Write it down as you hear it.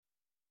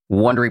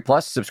Wondery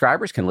Plus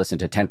subscribers can listen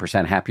to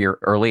 10% Happier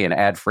early and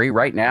ad-free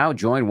right now.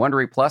 Join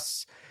Wondery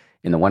Plus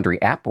in the Wondery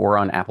app or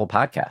on Apple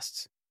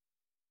Podcasts.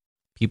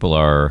 People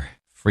are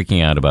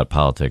freaking out about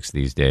politics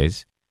these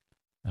days,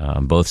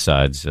 on both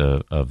sides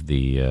of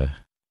the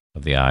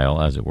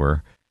aisle, as it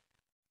were.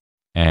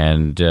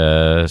 And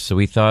so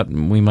we thought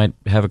we might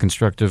have a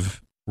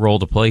constructive role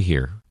to play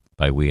here.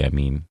 By we, I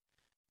mean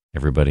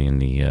everybody in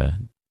the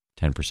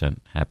 10%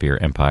 Happier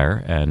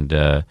empire. And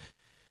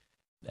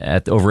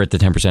over at the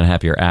 10%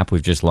 Happier app,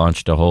 we've just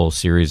launched a whole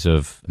series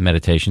of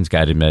meditations,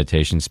 guided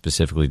meditations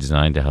specifically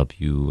designed to help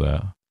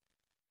you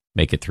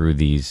make it through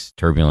these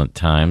turbulent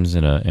times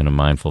in a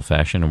mindful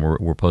fashion. And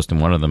we're posting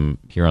one of them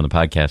here on the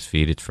podcast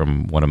feed. It's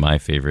from one of my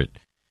favorite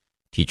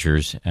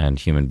teachers and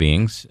human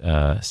beings,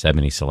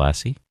 Sebony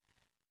Selassie.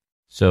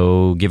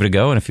 So give it a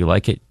go, and if you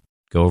like it,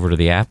 go over to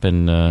the app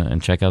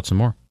and check out some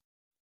more.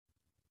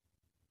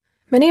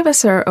 Many of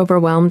us are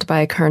overwhelmed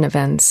by current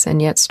events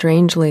and yet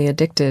strangely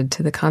addicted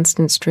to the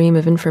constant stream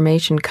of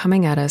information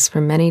coming at us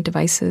from many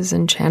devices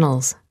and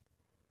channels.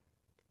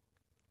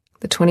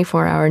 The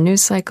 24-hour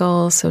news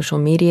cycle, social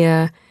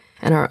media,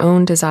 and our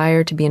own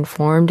desire to be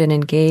informed and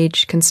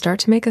engaged can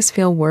start to make us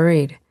feel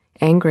worried,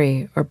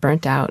 angry, or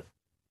burnt out.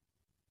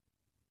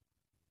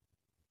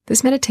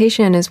 This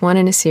meditation is one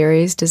in a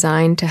series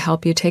designed to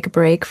help you take a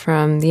break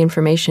from the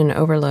information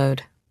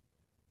overload.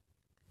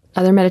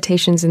 Other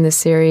meditations in this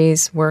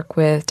series work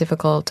with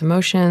difficult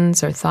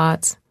emotions or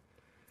thoughts.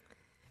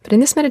 But in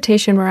this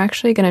meditation, we're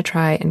actually going to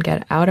try and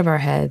get out of our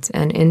heads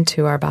and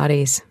into our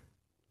bodies.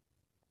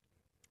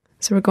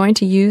 So we're going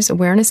to use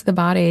awareness of the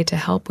body to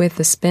help with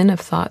the spin of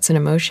thoughts and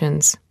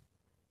emotions.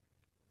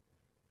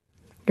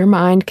 Your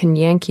mind can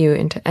yank you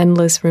into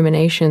endless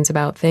ruminations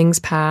about things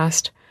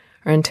past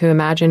or into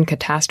imagined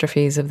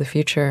catastrophes of the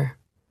future.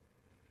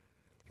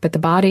 But the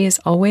body is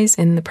always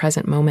in the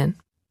present moment.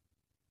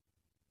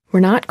 We're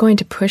not going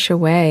to push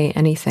away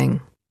anything,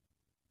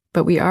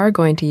 but we are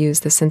going to use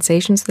the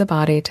sensations of the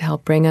body to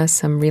help bring us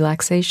some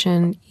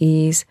relaxation,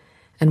 ease,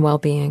 and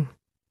well-being.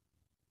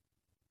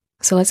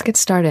 So let's get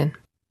started.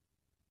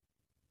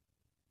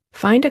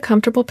 Find a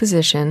comfortable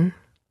position,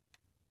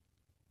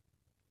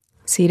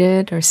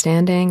 seated or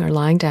standing or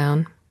lying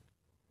down.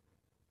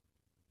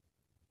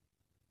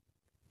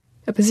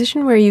 A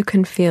position where you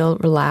can feel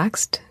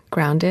relaxed,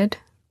 grounded,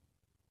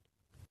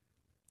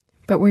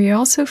 but where you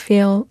also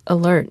feel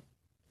alert,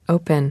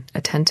 open,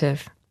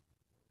 attentive.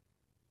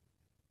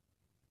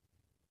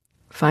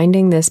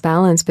 Finding this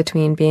balance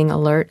between being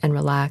alert and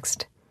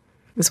relaxed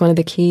is one of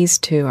the keys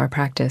to our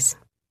practice.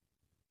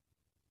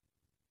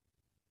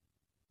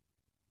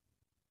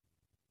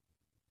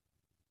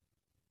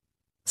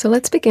 So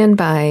let's begin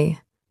by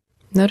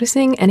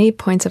noticing any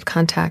points of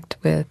contact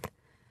with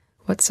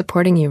what's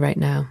supporting you right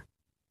now.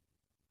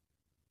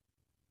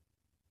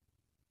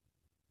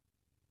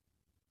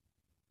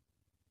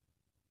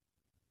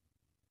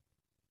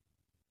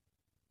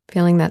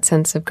 Feeling that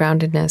sense of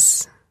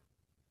groundedness,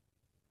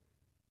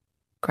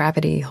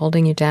 gravity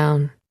holding you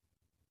down.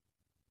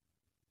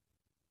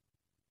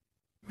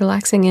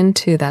 Relaxing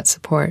into that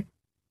support.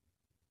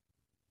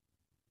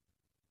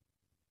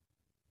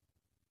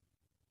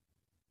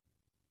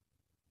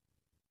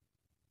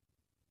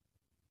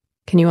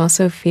 Can you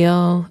also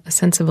feel a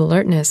sense of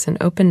alertness and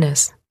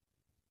openness?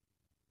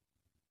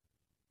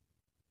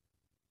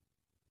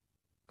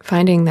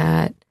 Finding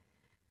that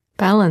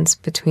balance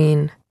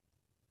between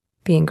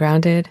being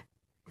grounded,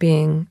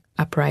 being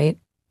upright,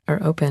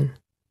 or open.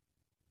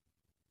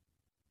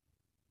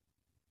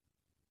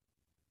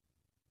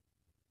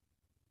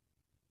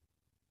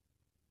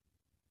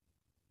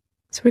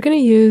 So we're going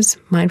to use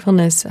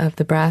mindfulness of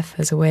the breath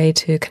as a way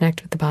to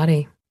connect with the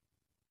body.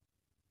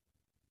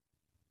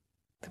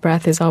 The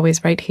breath is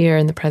always right here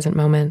in the present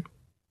moment.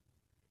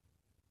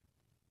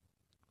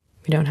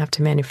 We don't have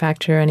to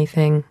manufacture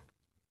anything.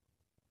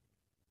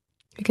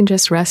 We can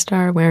just rest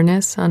our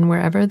awareness on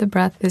wherever the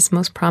breath is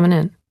most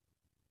prominent.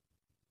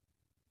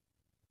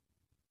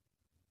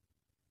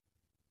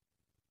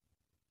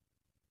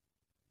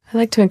 I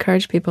like to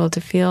encourage people to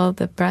feel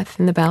the breath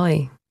in the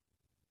belly.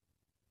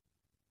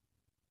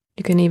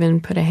 You can even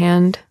put a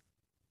hand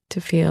to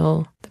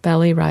feel the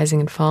belly rising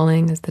and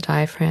falling as the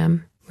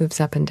diaphragm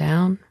moves up and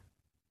down.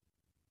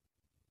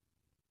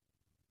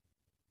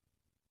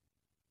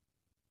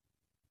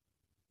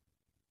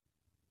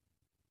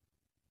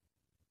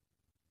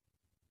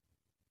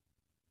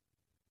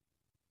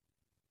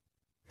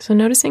 So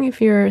noticing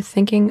if you're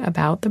thinking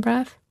about the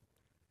breath,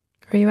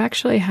 or you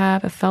actually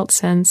have a felt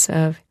sense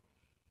of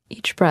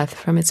each breath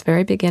from its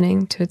very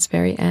beginning to its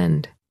very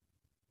end.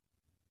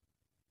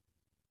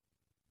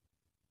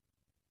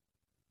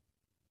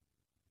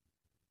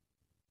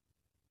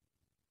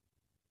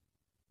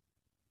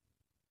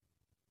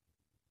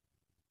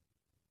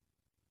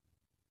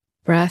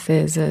 Breath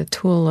is a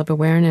tool of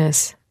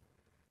awareness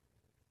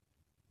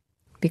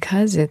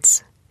because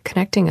it's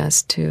connecting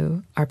us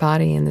to our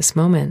body in this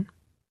moment.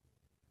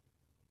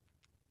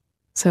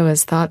 So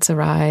as thoughts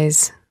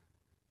arise,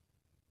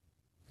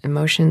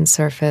 emotions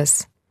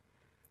surface,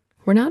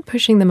 we're not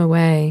pushing them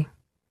away,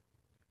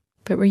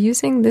 but But we're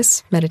using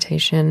this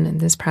meditation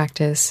and this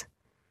practice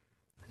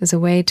as a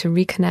way to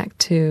reconnect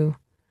to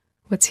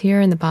what's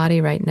here in the body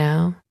right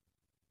now,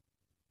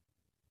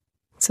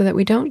 so that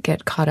we don't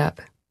get caught up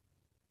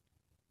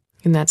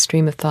in that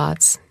stream of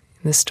thoughts,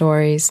 in the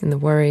stories, in the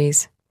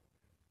worries,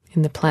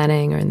 in the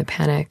planning, or in the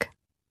panic.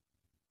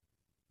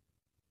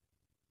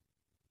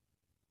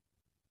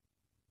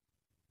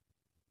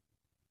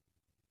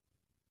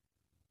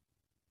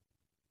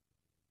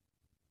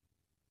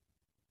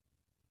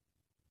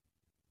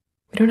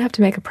 We don't have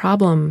to make a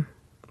problem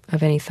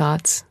of any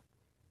thoughts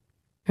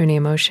or any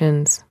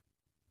emotions.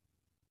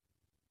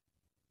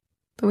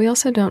 But we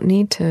also don't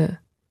need to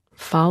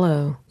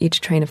follow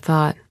each train of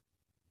thought.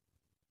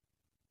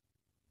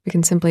 We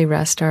can simply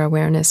rest our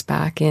awareness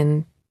back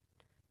in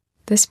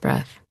this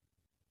breath.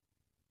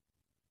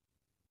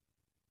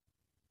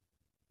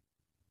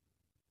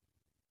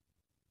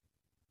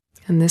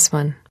 And this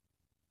one.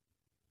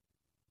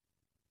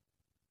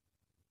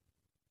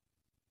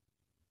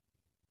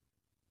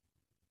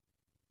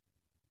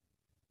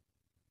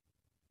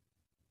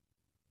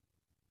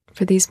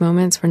 For these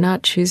moments, we're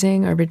not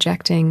choosing or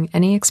rejecting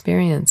any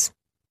experience.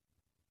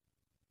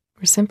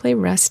 We're simply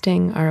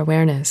resting our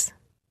awareness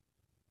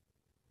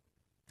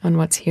on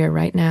what's here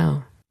right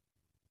now.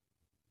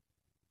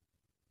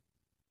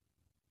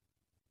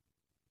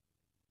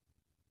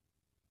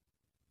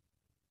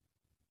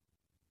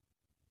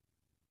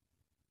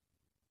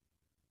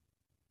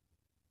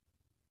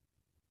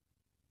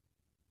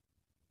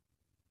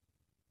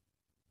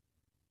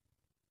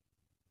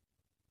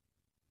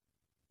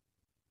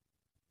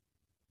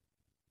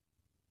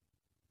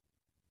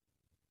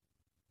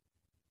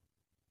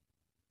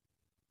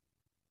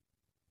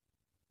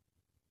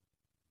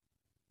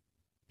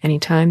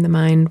 Anytime the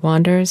mind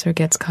wanders or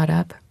gets caught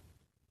up,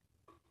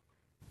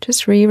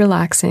 just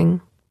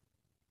relaxing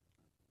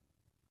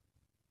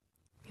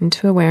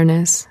into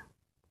awareness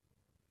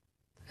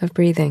of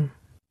breathing.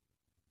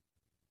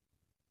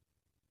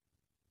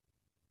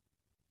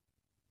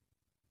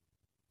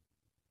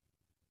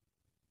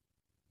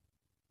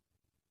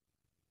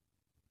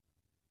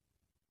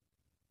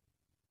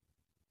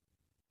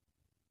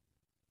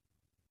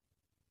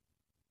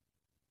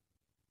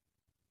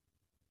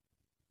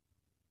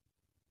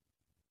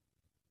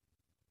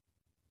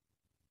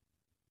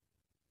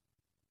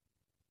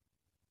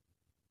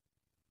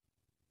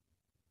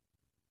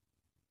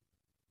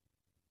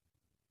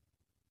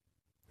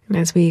 And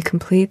as we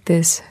complete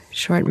this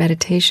short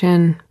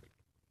meditation,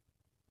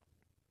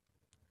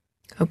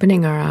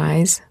 opening our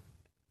eyes,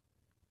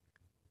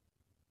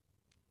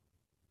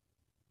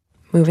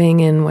 moving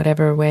in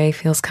whatever way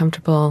feels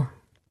comfortable,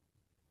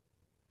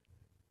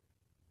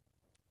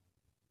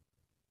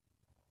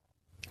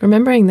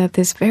 remembering that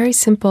this very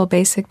simple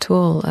basic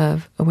tool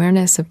of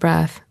awareness of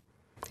breath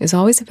is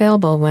always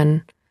available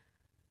when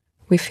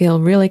we feel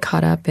really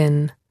caught up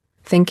in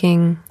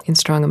thinking, in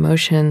strong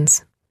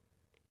emotions,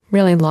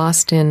 really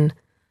lost in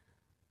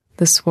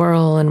the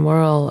swirl and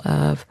whirl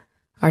of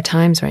our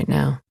times right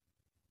now.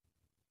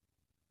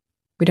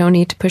 We don't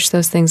need to push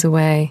those things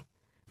away,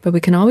 but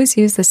we can always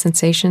use the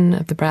sensation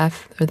of the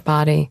breath or the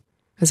body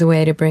as a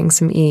way to bring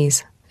some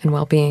ease and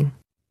well-being.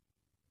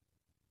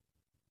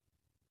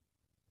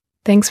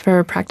 Thanks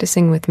for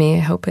practicing with me. I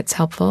hope it's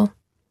helpful,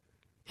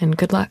 and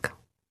good luck.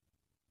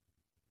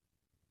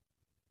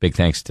 Big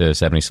thanks to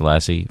Stephanie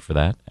Selassie for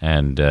that.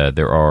 And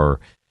there are,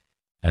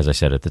 as I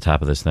said at the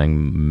top of this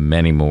thing,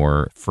 many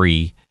more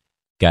free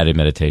guided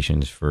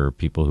meditations for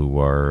people who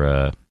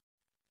are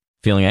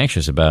feeling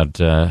anxious about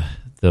the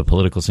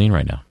political scene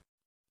right now.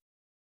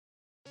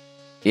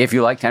 If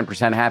you like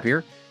 10%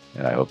 Happier,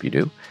 and I hope you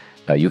do,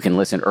 you can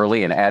listen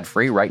early and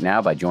ad-free right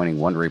now by joining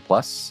Wondery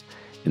Plus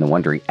in the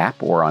Wondery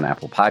app or on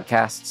Apple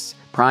Podcasts.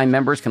 Prime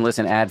members can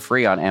listen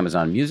ad-free on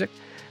Amazon Music.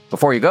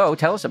 Before you go,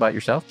 tell us about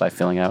yourself by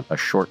filling out a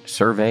short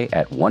survey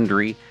at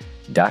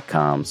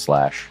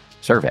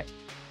Wondery.com/survey.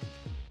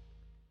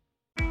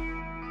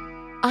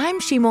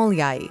 I'm Shimol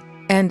Yai,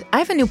 and I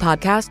have a new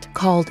podcast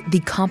called The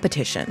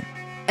Competition.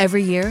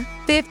 Every year,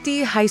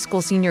 50 high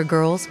school senior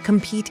girls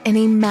compete in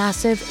a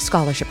massive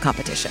scholarship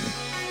competition.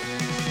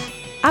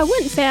 I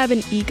wouldn't say I have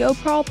an ego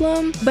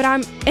problem, but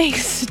I'm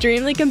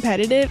extremely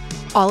competitive.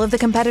 All of the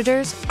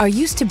competitors are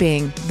used to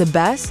being the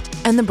best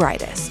and the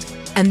brightest,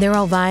 and they're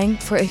all vying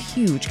for a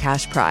huge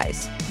cash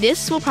prize.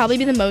 This will probably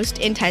be the most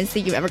intense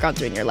thing you've ever gone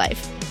through in your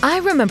life. I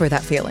remember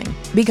that feeling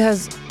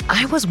because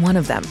I was one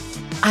of them.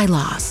 I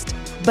lost.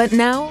 But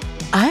now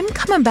I'm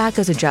coming back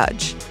as a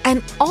judge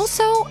and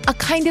also a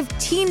kind of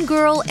teen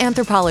girl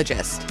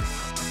anthropologist.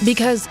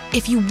 Because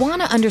if you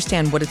want to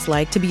understand what it's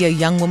like to be a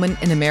young woman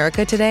in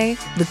America today,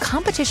 the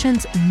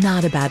competition's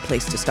not a bad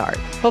place to start.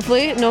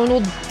 Hopefully, no one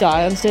will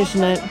die on stage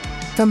tonight.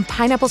 From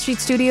Pineapple Street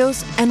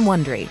Studios and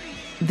Wondery,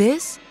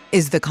 this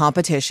is The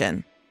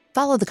Competition.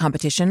 Follow The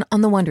Competition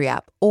on the Wondery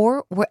app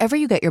or wherever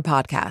you get your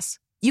podcasts.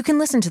 You can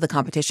listen to The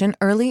Competition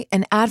early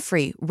and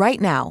ad-free right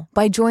now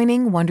by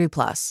joining Wondery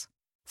Plus.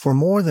 For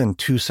more than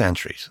 2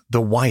 centuries, the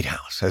White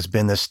House has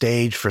been the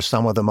stage for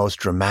some of the most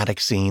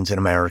dramatic scenes in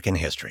American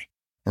history.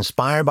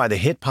 Inspired by the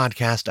hit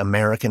podcast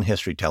American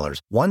History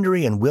Tellers,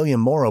 Wondery and William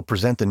Morrow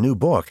present the new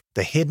book,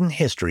 The Hidden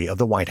History of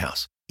the White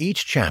House.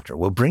 Each chapter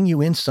will bring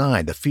you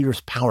inside the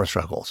fierce power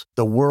struggles,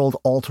 the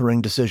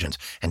world-altering decisions,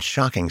 and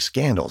shocking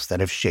scandals that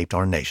have shaped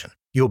our nation.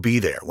 You'll be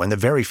there when the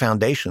very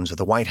foundations of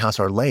the White House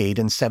are laid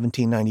in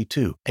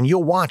 1792, and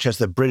you'll watch as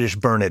the British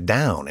burn it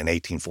down in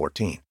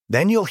 1814.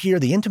 Then you'll hear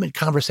the intimate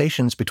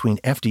conversations between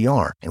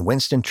FDR and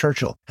Winston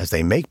Churchill as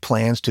they make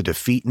plans to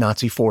defeat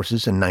Nazi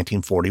forces in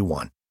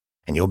 1941.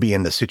 And you'll be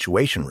in the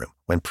Situation Room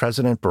when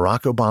President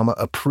Barack Obama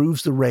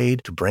approves the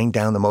raid to bring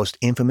down the most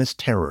infamous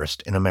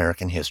terrorist in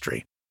American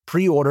history.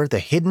 Pre-order The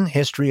Hidden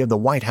History of the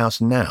White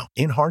House now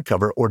in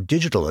hardcover or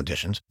digital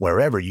editions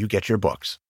wherever you get your books.